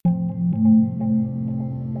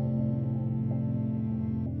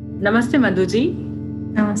नमस्ते मधु जी।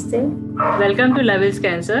 नमस्ते। Welcome to love is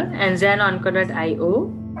cancer and zen.onco.io।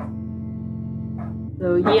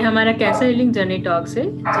 तो ये हमारा कैंसर हीलिंग जर्नी टॉक्स है,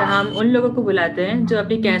 जहां हम उन लोगों को बुलाते हैं जो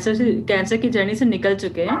अपनी कैंसर की जर्नी से निकल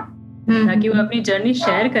चुके हैं, ताकि वो अपनी जर्नी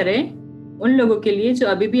शेयर करें उन लोगों के लिए जो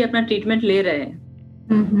अभी भी अपना ट्रीटमेंट ले रहे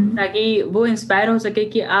हैं, ताकि वो इंस्पायर हो सके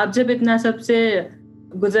कि आप जब इतना सबसे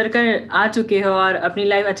गुजर कर आ चुके हो और अपनी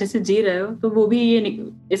लाइफ अच्छे से जी रहे हो, तो वो भी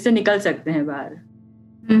इससे निकल सकते हैं बाहर।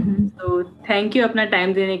 तो थैंक यू अपना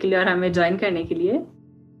टाइम देने के लिए और हमें ज्वाइन करने के लिए।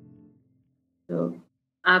 तो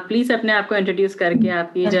आप प्लीज अपने आप को इंट्रोड्यूस करके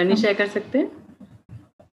आपकी जर्नी शेयर कर सकते हैं।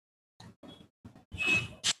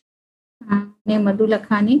 मैं मधु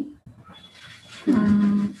लखानी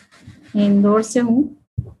इंदौर से हूँ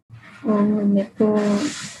और मेरे को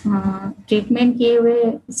ट्रीटमेंट किए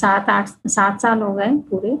हुए 7 साल हो गए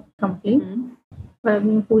पूरे कंप्लीट, पर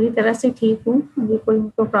मैं पूरी तरह से ठीक हूँ। अभी कोई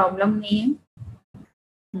मुझको प्रॉब्लम नहीं है।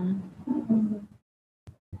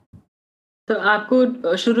 तो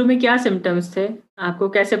आपको शुरू में क्या सिम्टम्स थे? आपको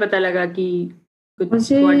कैसे पता लगा कि कुछ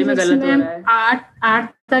मुझे बॉडी में गलत हो रहा है?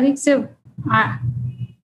 8 तारीख से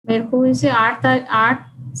मेरे को इसे 8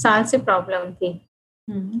 साल से प्रॉब्लम थी।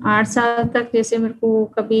 8 साल तक जैसे मेरे को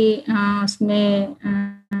कभी उसमें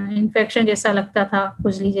इन्फेक्शन जैसा लगता था,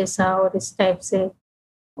 खुजली जैसा और इस टाइप से,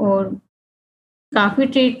 और काफी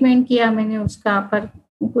ट्रीटमेंट किया मैंने उसका, पर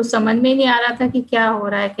कुछ समझ में नहीं आ रहा था कि क्या हो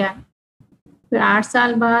रहा है क्या। फिर 8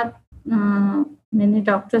 साल बाद मैंने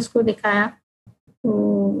डॉक्टर्स को दिखाया,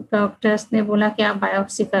 तो डॉक्टर्स ने बोला कि आप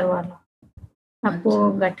बायोप्सी करवा लो,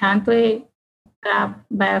 आपको गठान तो है, आप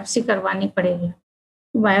बायोप्सी करवानी पड़ेगी।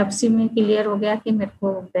 बायोप्सी में क्लियर हो गया कि मेरे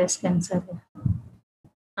को ब्रेस्ट कैंसर है।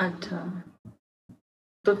 अच्छा,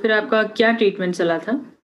 तो फिर आपका क्या ट्रीटमेंट चला था?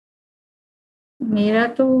 मेरा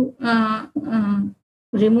तो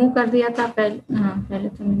रिमूव कर दिया था पहले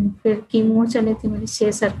तो मैंने, फिर कीमो चले थे मेरे,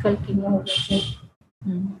 6 सर्कल कीमो हो गए थे,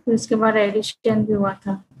 फिर उसके बाद रेडिशन भी हुआ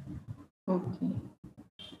था। ओके।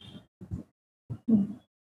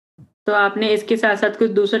 तो आपने इसके साथ साथ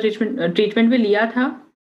कुछ दूसरा ट्रीटमेंट भी लिया था,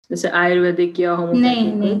 जैसे आयुर्वेदिक या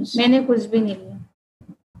होम्योपैथिक? नहीं, मैंने कुछ भी नहीं लिया।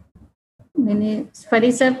 मैंने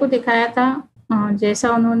परिसर को दिखाया था,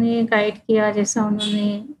 जैसा उन्होंने गाइड किया, जैसा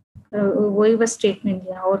उन्होंने वही बस ट्रीटमेंट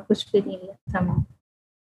लिया, और कुछ भी नहीं लिया था मैंने।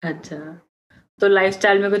 अच्छा, तो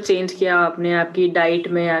लाइफस्टाइल में कुछ चेंज किया आपने, आपकी डाइट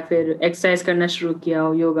में, या फिर एक्सरसाइज करना शुरू किया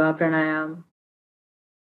हो, योगा प्राणायाम?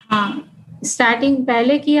 हाँ, स्टार्टिंग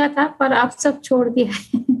पहले किया था, पर अब सब छोड़ दिया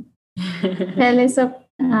है। पहले सब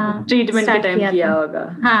ट्रीटमेंट के टाइम किया होगा।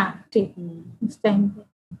 हाँ, ठीक, उस टाइम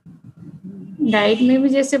पे डाइट में भी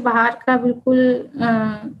जैसे बाहर का बिल्कुल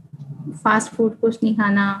फास्ट फूड कुछ नहीं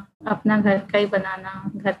खाना, अपना घर का ही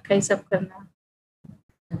बनाना, घर का ही सब करना।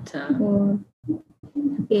 अच्छा,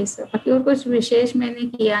 ये सब, बाकी और कुछ विशेष मैंने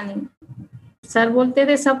किया नहीं। सर बोलते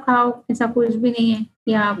थे सब खाओ, ऐसा कुछ भी नहीं है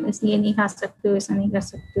कि आप इसलिए नहीं खा सकते हो, ऐसा नहीं कर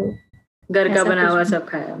सकते हो। घर का बना हुआ सब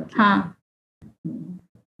खाया मतलब? हाँ।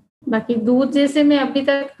 बाकी दूध जैसे मैं अभी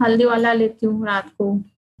तक हल्दी वाला लेती हूँ रात को।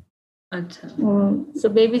 अच्छा। और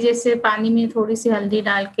सुबह भी जैसे पानी में थोड़ी सी हल्दी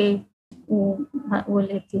डाल के वो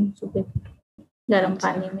लेती हूँ सुबह गर्म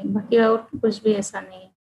पानी में। बाकी और कुछ भी ऐसा नहीं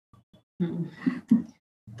है।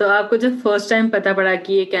 तो आपको जब फर्स्ट टाइम पता पड़ा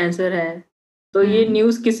कि ये कैंसर है, तो ये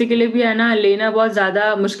न्यूज किसी के लिए भी है ना, लेना बहुत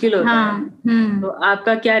ज्यादा मुश्किल होता है। तो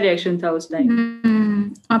आपका क्या रिएक्शन था उस टाइम?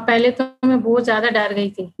 और पहले तो मैं बहुत ज्यादा डर गई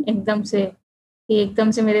थी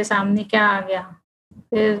एकदम से मेरे सामने क्या आ गया।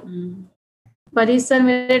 फिर परिसर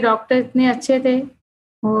मेरे डॉक्टर इतने अच्छे थे,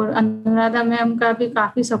 और अनुराधा मैम का भी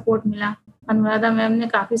काफी सपोर्ट मिला। अनुराधा मैम ने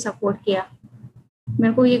काफी सपोर्ट किया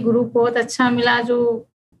मेरे को। ये ग्रुप बहुत अच्छा मिला,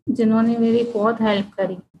 जिन्होंने मेरी बहुत हेल्प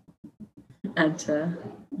करी। अच्छा,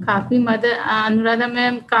 काफी मदद। अनुराधा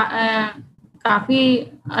मैम काफी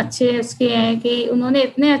अच्छे उसके हैं कि उन्होंने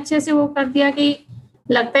इतने अच्छे से वो कर दिया कि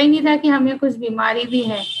लगता ही नहीं था कि हमें कुछ बीमारी भी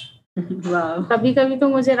है। कभी कभी तो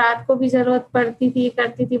मुझे रात को भी जरूरत पड़ती थी,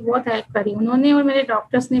 करती थी, बहुत हेल्प करी उन्होंने, और मेरे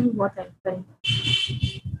डॉक्टर्स ने भी बहुत हेल्प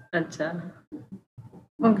करी। अच्छा।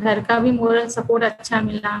 और घर का भी मोरल सपोर्ट अच्छा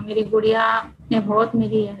मिला। मेरी गुड़िया ने बहुत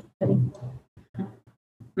मेरी हेल्प करी।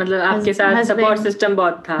 मतलब आपके साथ सपोर्ट सिस्टम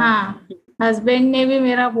बहुत था। हाँ, हस्बैंड ने भी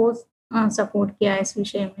मेरा बहुत सपोर्ट किया इस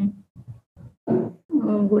विषय में।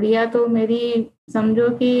 गुड़िया तो मेरी समझो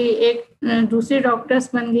कि एक दूसरी डॉक्टर्स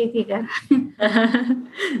बन गई थी घर।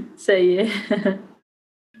 सही है।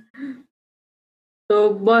 तो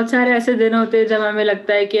बहुत सारे ऐसे दिन होते हैं जब हमें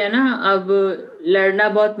लगता है कि है ना, अब लड़ना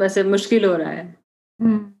बहुत वैसे मुश्किल हो रहा है।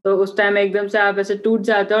 तो उस टाइम एकदम से आप ऐसे टूट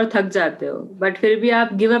जाते हो और थक जाते हो, बट फिर भी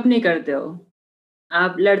आप गिव अप नहीं करते हो,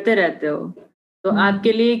 आप लड़ते रहते हो। तो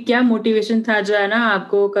आपके लिए क्या मोटिवेशन था, जो है ना,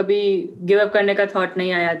 आपको कभी गिव अप करने का थॉट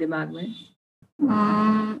नहीं आया दिमाग में?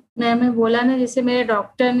 मैं बोला ना, जैसे मेरे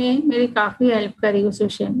डॉक्टर ने मेरी काफी हेल्प करी उस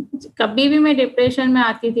विषय में। कभी भी मैं डिप्रेशन में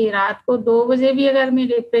आती थी, रात को 2 बजे भी अगर मैं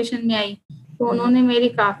डिप्रेशन में आई तो उन्होंने मेरी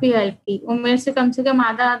काफी हेल्प की। वो मेरे से कम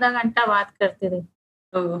आधा आधा घंटा बात करते थे।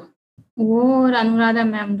 वो और अनुराधा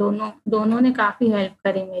मैम दोनों ने काफी हेल्प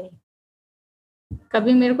करी मेरी।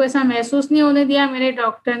 कभी मेरे को ऐसा महसूस नहीं होने दिया मेरे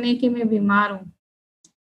डॉक्टर ने कि मैं बीमार हूँ।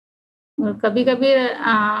 और कभी कभी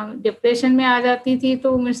डिप्रेशन में आ जाती थी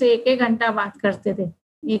तो मेरे से 1-1 घंटा बात करते थे,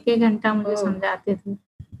 1-1 घंटा मुझे समझाते थे।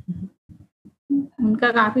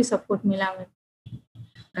 उनका काफी सपोर्ट मिला मुझे।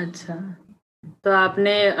 अच्छा, तो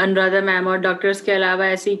आपने अनुराधा मैम और डॉक्टर्स के अलावा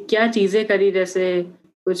ऐसी क्या चीजें करी, जैसे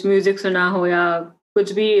कुछ म्यूजिक सुना हो या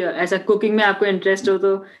कुछ भी ऐसा, कुकिंग में आपको इंटरेस्ट हो,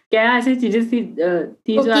 तो क्या ऐसी चीजें थी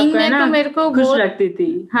जो आपको है ना तो मेरे को खुश रखती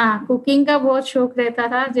थी? हाँ, कुकिंग का बहुत शौक रहता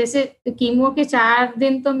था। जैसे कीमो के 4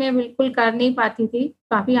 दिन तो मैं बिल्कुल कर नहीं पाती थी,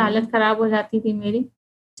 काफी हालत खराब हो जाती थी मेरी।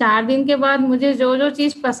 4 दिन के बाद मुझे जो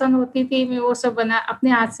चीज पसंद होती थी मैं वो सब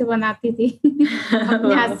अपने हाथ से बनाती थी।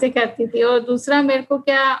 अपने हाथ से करती थी। और दूसरा, मेरे को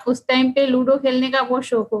क्या उस टाइम पे लूडो खेलने का बहुत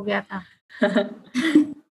शौक हो गया था।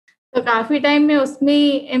 तो काफी टाइम में उसमें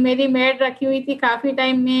ही मेरी मेड रखी हुई थी, काफी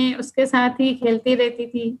टाइम में उसके साथ ही खेलती रहती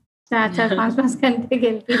थी, 4-4 5-5 घंटे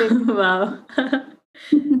खेलती रहती थी। वाह।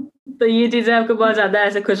 तो ये चीजें आपको बहुत ज्यादा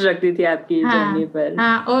ऐसे खुश रखती थी आपकी जर्नी पर?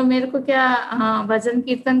 हाँ, और मेरे को क्या भजन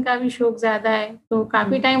कीर्तन का भी शौक ज्यादा है, तो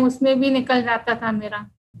काफी टाइम उसमें भी निकल जाता था मेरा।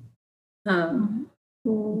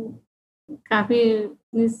 तो काफी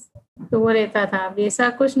तो वो रहता था। अब ऐसा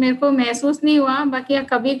कुछ मेरे को महसूस नहीं हुआ। बाकी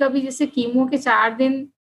कभी कभी जैसे कीमो के 4 दिन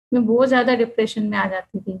में बहुत ज्यादा डिप्रेशन में आ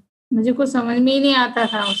जाती थी, मुझे कुछ समझ में ही नहीं आता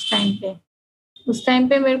था उस टाइम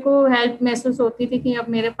पे मेरे को हेल्प महसूस होती थी कि अब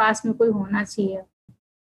मेरे पास में कोई होना चाहिए।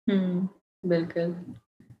 बिल्कुल।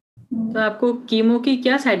 तो आपको कीमो की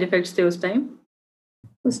क्या साइड इफेक्ट्स थे उस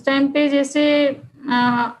टाइम पे जैसे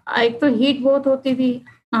एक तो हीट बहुत होती थी,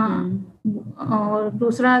 और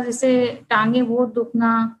दूसरा जैसे टांगे बहुत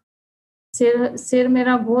दुखना, सिर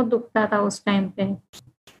मेरा बहुत दुखता था उस टाइम पे।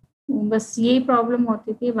 बस यही प्रॉब्लम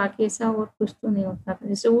होती थी, बाकी ऐसा और कुछ तो नहीं होता था।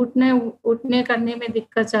 जैसे उठने करने में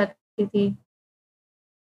दिक्कत आती थी,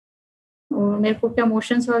 और मेरे को क्या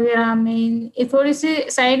मोशंस वगैरह में ये थोड़ी सी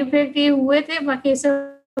साइड इफेक्ट ये हुए थे, बाकी ऐसा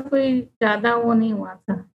कोई ज्यादा वो नहीं हुआ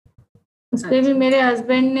था। उस पे भी मेरे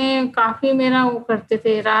हस्बैंड ने काफी मेरा वो करते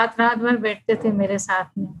थे, रात भर बैठते थे मेरे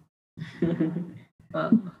साथ में।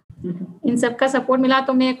 इन सबका सपोर्ट मिला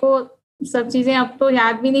तो मेरे को सब चीजें अब तो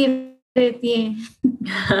याद भी नहीं रहती हैं।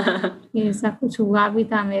 ऐसा कुछ हुआ भी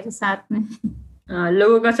था मेरे साथ में।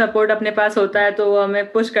 लोगों का सपोर्ट अपने पास होता है तो वो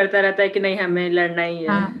हमें पुश करता रहता है कि नहीं, हमें लड़ना ही है।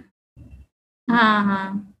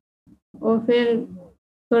 हाँ। और फिर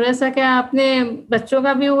थोड़ा सा क्या अपने बच्चों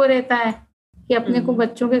का भी वो रहता है कि अपने को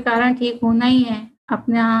बच्चों के कारण ठीक होना ही है,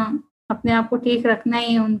 अपने आप को ठीक रखना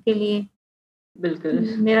ही है उनके लिए। बिल्कुल।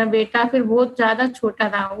 मेरा बेटा फिर बहुत ज्यादा छोटा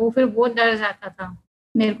था, वो फिर बहुत डर जाता था,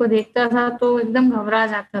 मेरे को देखता था तो एकदम घबरा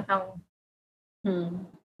जाता था वो।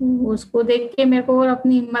 उसको देख के मेरे को और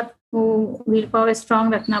अपनी हिम्मत, वो विल पावर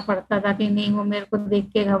स्ट्रांग रखना पड़ता था कि नहीं, वो मेरे को देख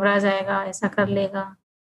के घबरा जाएगा, ऐसा कर लेगा।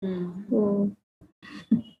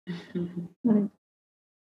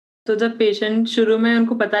 तो जब पेशेंट शुरू में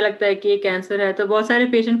उनको पता लगता है कि ये कैंसर है, तो बहुत सारे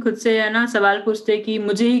पेशेंट खुद से है ना सवाल पूछते हैं कि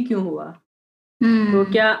मुझे ही क्यों हुआ? तो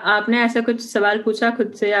क्या आपने ऐसा कुछ सवाल पूछा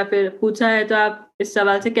खुद से, या फिर पूछा है तो आप इस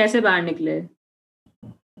सवाल से कैसे बाहर निकले?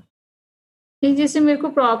 जैसे मेरे को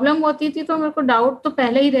प्रॉब्लम होती थी तो मेरे को डाउट तो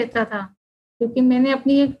पहले ही रहता था, क्योंकि मैंने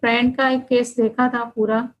अपनी एक फ्रेंड का एक केस देखा था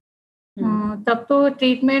पूरा। तब तो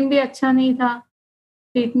ट्रीटमेंट भी अच्छा नहीं था,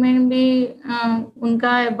 ट्रीटमेंट भी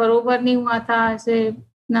उनका बरोबर नहीं हुआ था ऐसे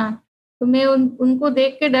ना। तो मैं उनको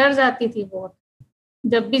देख के डर जाती थी बहुत,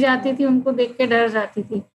 जब भी जाती थी उनको देख के डर जाती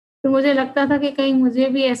थी। तो मुझे लगता था कि कहीं मुझे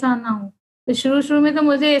भी ऐसा ना हो। तो शुरू में तो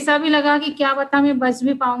मुझे ऐसा भी लगा कि क्या पता मैं बच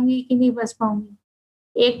भी पाऊंगी कि नहीं बच पाऊंगी।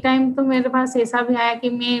 एक टाइम तो मेरे पास ऐसा भी आया कि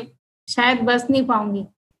मैं शायद बच नहीं पाऊंगी,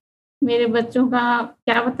 मेरे बच्चों का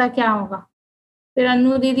क्या पता क्या होगा। फिर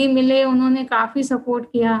अन्नू दीदी मिले, उन्होंने काफी सपोर्ट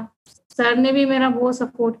किया, सर ने भी मेरा बहुत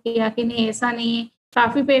सपोर्ट किया कि नहीं ऐसा नहीं है।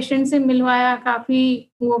 काफी पेशेंट से मिलवाया,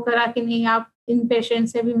 काफी वो करा कि नहीं आप इन पेशेंट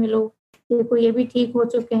से भी मिलो, देखो ये भी ठीक हो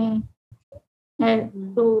चुके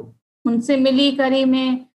हैं। तो उनसे मिली करी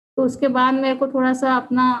मैं, तो उसके बाद मेरे को थोड़ा सा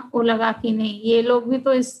अपना वो लगा कि नहीं, ये लोग भी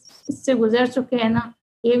तो इससे गुजर चुके हैं ना,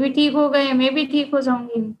 ये भी ठीक हो गए, मैं भी ठीक हो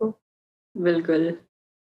जाऊंगी इनको। बिल्कुल।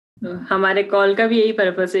 तो हमारे कॉल का भी यही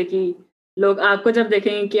पर्पस है कि लोग आपको जब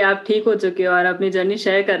देखेंगे कि आप ठीक हो चुके हो और अपनी जर्नी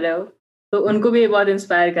शेयर कर रहे हो, तो उनको भी ये बहुत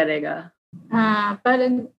इंस्पायर करेगा। हाँ, पर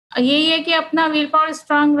यही है कि अपना विल पावर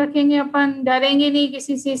स्ट्रांग रखेंगे, अपन डरेंगे नहीं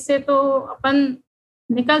किसी चीज से, तो अपन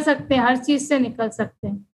निकल सकते हैं, हर चीज से निकल सकते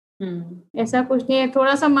हैं। ऐसा कुछ नहीं है,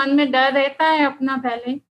 थोड़ा सा मन में डर रहता है अपना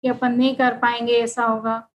पहले कि अपन नहीं कर पाएंगे, ऐसा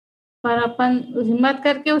होगा, पर अपन हिम्मत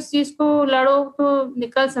करके उस चीज को लड़ो तो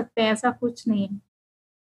निकल सकते हैं। ऐसा कुछ नहीं है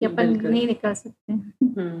कि अपन नहीं निकल सकते।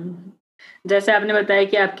 जैसे आपने बताया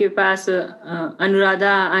कि आपके पास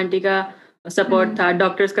अनुराधा आंटी का सपोर्ट था,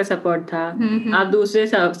 डॉक्टर्स का सपोर्ट था, आप दूसरे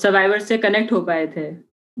सर्वाइवर से कनेक्ट हो पाए थे।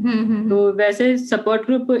 तो वैसे सपोर्ट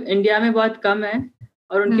ग्रुप इंडिया में बहुत कम है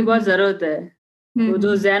और उनकी बहुत जरूरत है। तो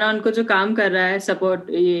जो जैन उनको जो काम कर रहा है सपोर्ट,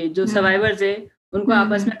 ये जो सर्वाइवर्स है उनको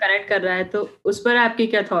आपस में कनेक्ट कर रहा है, तो उस पर आपके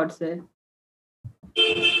क्या थॉट्स है?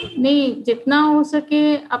 नहीं, जितना हो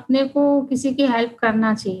सके अपने को किसी की हेल्प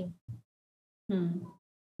करना चाहिए।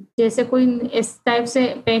 जैसे कोई इस टाइप से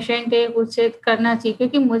पेशेंट है, कुछ करना चाहिए,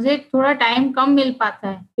 क्योंकि मुझे थोड़ा टाइम कम मिल पाता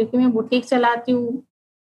है क्योंकि मैं बुटीक चलाती हूँ,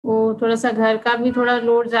 वो थोड़ा सा घर का भी थोड़ा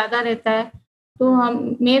लोड ज्यादा रहता है, तो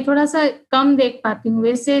मैं थोड़ा सा कम देख पाती हूँ।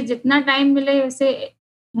 वैसे जितना टाइम मिले वैसे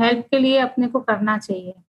हेल्प के लिए अपने को करना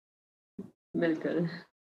चाहिए। बिल्कुल।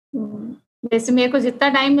 वैसे मेरे को जितना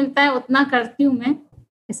टाइम मिलता है उतना करती हूँ मैं,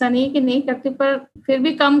 ऐसा नहीं कि नहीं करती, पर फिर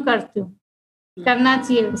भी कम करती हूँ, करना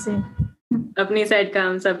चाहिए वैसे। अपनी साइड का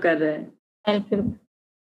हम सब कर रहे हैं हेल्प।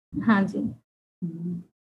 हाँ जी।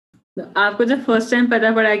 तो आपको जब फर्स्ट टाइम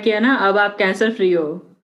पता पड़ा कि है ना अब आप कैंसर फ्री हो,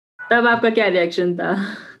 तब आपका क्या रिएक्शन था?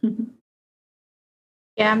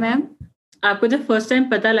 क्या मैम? आपको जब फर्स्ट टाइम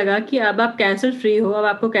पता लगा कि अब आप कैंसर फ्री हो, अब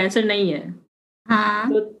आपको कैंसर नहीं है, हाँ,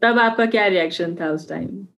 तो तब आपका क्या रिएक्शन था उस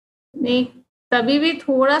टाइम? नहीं, तभी भी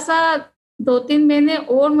थोड़ा सा 2-3 महीने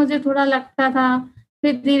और मुझे थोड़ा लगता था,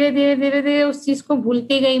 फिर धीरे धीरे उस चीज को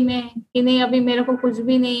भूलती गई मैं कि नहीं अभी मेरे को कुछ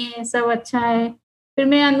भी नहीं है, सब अच्छा है। फिर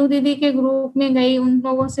मैं अनु दीदी के ग्रुप में गई, उन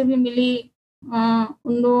लोगों से भी मिली,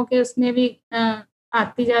 उन लोगों के उसमें भी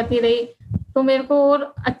आती जाती रही, तो मेरे को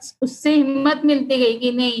और उससे हिम्मत मिलती गई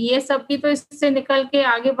कि नहीं ये सब भी तो इससे निकल के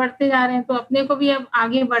आगे बढ़ते जा रहे हैं, तो अपने को भी अब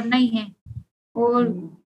आगे बढ़ना ही है। और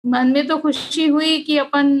मन में तो खुशी हुई कि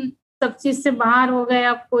अपन सब चीज से बाहर हो गए,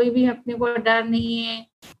 अब कोई भी अपने को डर नहीं है,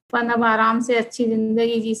 अपन अब आराम से अच्छी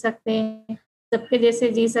जिंदगी जी सकते हैं, सबके जैसे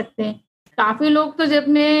जी सकते हैं। काफी लोग तो जब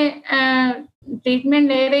मैं ट्रीटमेंट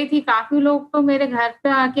ले रही थी, काफी लोग तो मेरे घर पे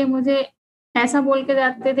आके मुझे ऐसा बोल के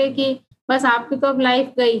जाते थे कि बस आपकी तो अब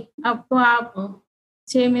लाइफ गई, अब तो आप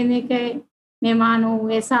 6 महीने के मेहमान हो,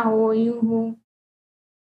 ऐसा हो, यूं हो।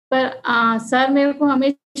 पर सर मेरे को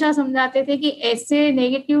हमेशा समझाते थे कि ऐसे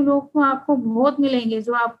नेगेटिव लोग तो आपको बहुत मिलेंगे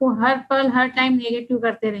जो आपको हर पल हर टाइम नेगेटिव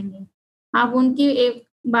करते रहेंगे। आप उनकी एक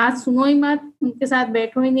बात सुनो ही मत, उनके साथ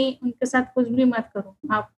बैठो ही नहीं, उनके साथ कुछ भी मत करो,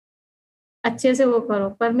 आप अच्छे से वो करो।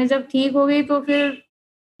 पर मैं जब ठीक हो गई तो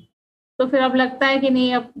फिर अब लगता है कि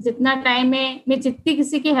नहीं, अब जितना टाइम है मैं जितनी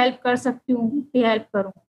किसी की हेल्प कर सकती हूँ उतनी हेल्प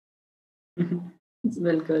करूँ।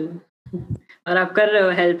 बिल्कुल। और आप कर रहे हो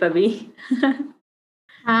हेल्प अभी?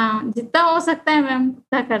 हाँ, जितना हो सकता है मैम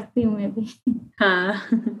उतना करती हूँ मैं भी। हाँ।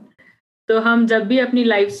 तो हम जब भी अपनी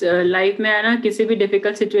लाइफ में है ना किसी भी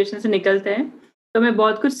डिफिकल्ट सिचुएशन से निकलते हैं, तो हमें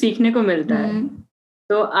बहुत कुछ सीखने को मिलता है।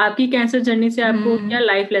 तो आपकी कैंसर जर्नी से आपको क्या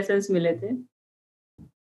लाइफ लेसन्स मिले थे?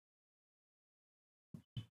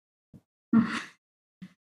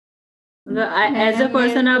 मतलब एज अ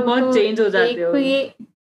पर्सन आप बहुत चेंज हो जाते हो।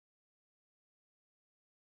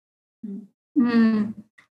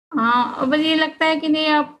 हाँ, बस ये लगता है कि नहीं,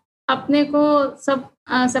 अब अपने को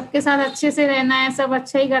सबके साथ अच्छे से रहना है, सब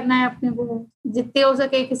अच्छा ही करना है, अपने को जितने हो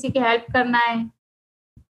सके किसी की हेल्प करना है।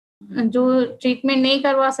 जो ट्रीटमेंट नहीं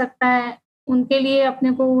करवा सकता है उनके लिए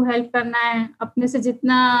अपने को हेल्प करना है, अपने से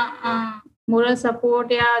जितना मोरल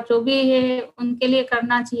सपोर्ट या जो भी है उनके लिए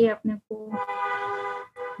करना चाहिए अपने को।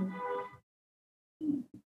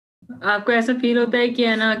 आपको ऐसा फील होता है कि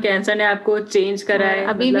है ना कैंसर ने आपको चेंज करा है?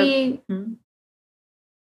 अभी मतलब भी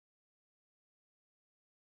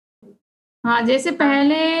हाँ, जैसे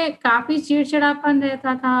पहले काफी चिड़चिड़ापन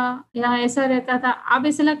रहता था या ऐसा रहता था, अब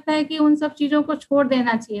ऐसा लगता है कि उन सब चीजों को छोड़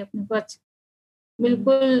देना चाहिए अपने को। अच्छा,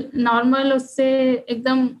 बिल्कुल नॉर्मल, उससे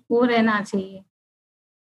एकदम वो रहना चाहिए।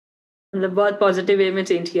 मतलब बहुत पॉजिटिव वे में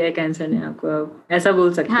चेंज किया है कैंसर ने आपको, अब ऐसा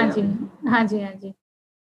बोल सकते हाँ हैं जी, हम। हाँ जी, हाँ जी।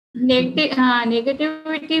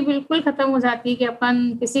 नेगेटिविटी बिल्कुल खत्म हो जाती है कि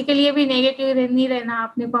अपन किसी के लिए भी नेगेटिव नहीं रहना,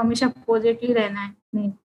 अपने को हमेशा पॉजिटिव रहना है।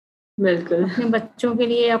 नहीं, बिल्कुल। अपने बच्चों के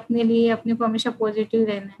लिए, अपने लिए, अपने को हमेशा पॉजिटिव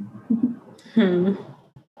रहना है।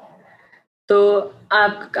 तो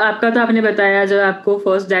आपका तो आपने बताया जब आपको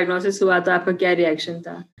फर्स्ट डायग्नोसिस हुआ तो आपका क्या रिएक्शन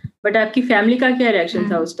था, बट आपकी फैमिली का क्या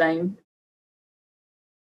रिएक्शन था उस टाइम?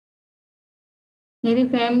 मेरी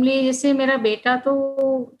फैमिली, जैसे मेरा बेटा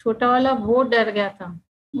तो छोटा वाला बहुत डर गया था,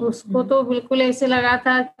 उसको तो बिल्कुल ऐसे लगा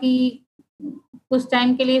था कि कुछ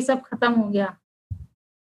टाइम के लिए सब खत्म हो गया।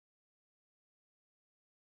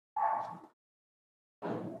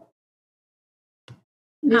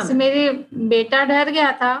 जैसे मेरे बेटा डर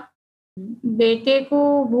गया था, बेटे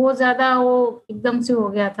को बहुत ज्यादा वो एकदम से हो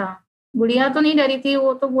गया था। गुड़िया तो नहीं डरी थी,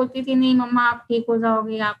 वो तो बोलती थी नहीं मम्मा आप ठीक हो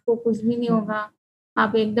जाओगे, आपको कुछ भी नहीं होगा,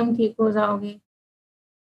 आप एकदम ठीक हो जाओगे।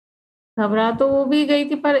 घबरा तो वो भी गई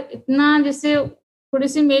थी, पर इतना जैसे थोड़ी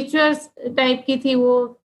सी मेच्योर टाइप की थी,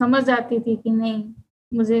 वो समझ जाती थी कि नहीं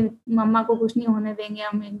मुझे मम्मा को कुछ नहीं होने देंगे,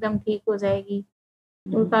 हम एकदम ठीक हो जाएगी।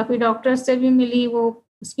 और काफी डॉक्टर्स से भी मिली। वो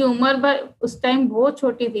उसकी उम्र उस टाइम बहुत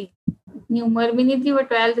छोटी थी, इतनी उम्र भी नहीं थी, वो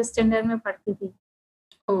 12th स्टैंडर्ड में पढ़ती थी।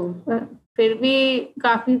 पर फिर भी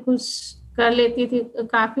काफी कुछ कर लेती थी,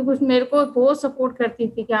 काफी कुछ मेरे को बहुत सपोर्ट करती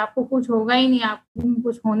थी कि आपको कुछ होगा ही नहीं, आपको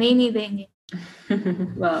कुछ होने ही नहीं देंगे।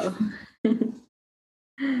 वाह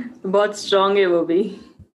बहुत स्ट्रांग है वो भी।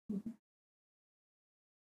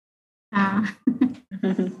 हाँ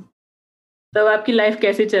तो आपकी लाइफ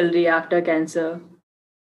कैसी चल रही है आफ्टर कैंसर?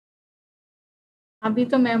 अभी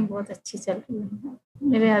तो मैम बहुत अच्छी चल रही है।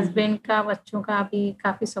 मेरे हस्बैंड का, बच्चों का भी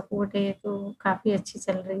काफी सपोर्ट है, तो काफी अच्छी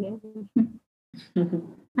चल रही है।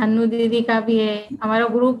 अन्नू दीदी का भी है। हमारा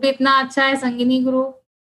ग्रुप भी इतना अच्छा है, संगिनी ग्रुप,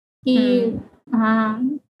 कि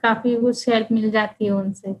हाँ काफी कुछ हेल्प मिल जाती है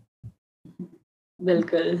उनसे।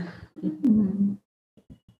 बिल्कुल।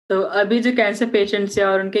 तो अभी जो कैंसर पेशेंट्स है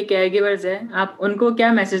और उनके केयर गिवर्स हैं, आप उनको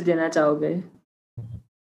क्या मैसेज देना चाहोगे?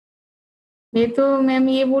 मैं तो मैम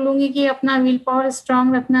ये बोलूंगी कि अपना विल पावर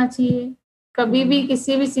स्ट्रांग रखना चाहिए, कभी भी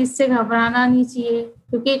किसी भी चीज से घबराना नहीं चाहिए,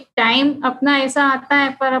 क्योंकि टाइम अपना ऐसा आता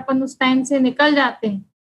है पर अपन उस टाइम से निकल जाते हैं।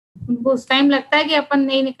 उनको उस टाइम लगता है कि अपन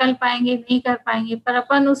नहीं निकल पाएंगे, नहीं कर पाएंगे, पर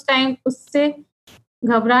अपन उस टाइम उससे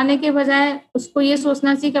घबराने के बजाय उसको ये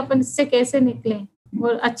सोचना चाहिए कि अपन इससे कैसे निकलें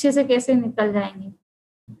और अच्छे से कैसे निकल जाएंगे।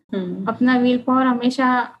 अपना विल पावर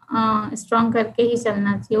हमेशा स्ट्रांग करके ही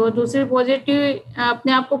चलना चाहिए, और दूसरे पॉजिटिव,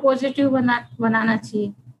 अपने आप को पॉजिटिव बनाना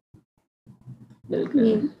चाहिए।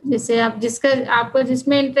 जैसे आप आपको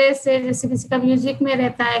जिसमें इंटरेस्ट है, जैसे किसी का म्यूजिक में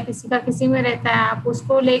रहता है, किसी का किसी में रहता है, आप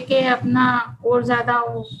उसको लेके अपना और ज्यादा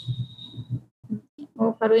वो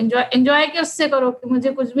करो, एंजॉय के उससे करो कि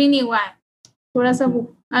मुझे कुछ भी नहीं हुआ है, थोड़ा सा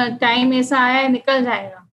टाइम ऐसा आया है, निकल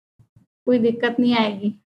जाएगा, कोई दिक्कत नहीं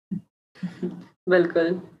आएगी।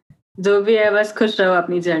 बिल्कुल, जो भी है बस खुश रहो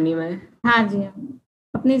अपनी जर्नी में। हाँ जी,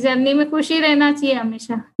 अपनी जर्नी में खुश ही रहना चाहिए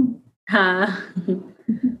हमेशा। हाँ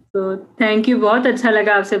तो थैंक यू, बहुत अच्छा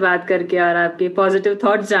लगा आपसे बात करके और आपके पॉजिटिव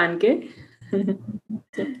थॉट्स जान के।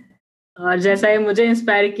 और जैसा ये मुझे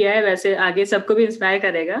इंस्पायर किया है वैसे आगे सबको भी इंस्पायर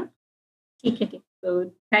करेगा। ठीक है, ठीक। तो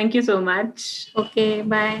thank you so much. Okay,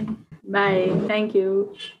 bye. Bye, thank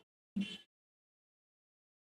you.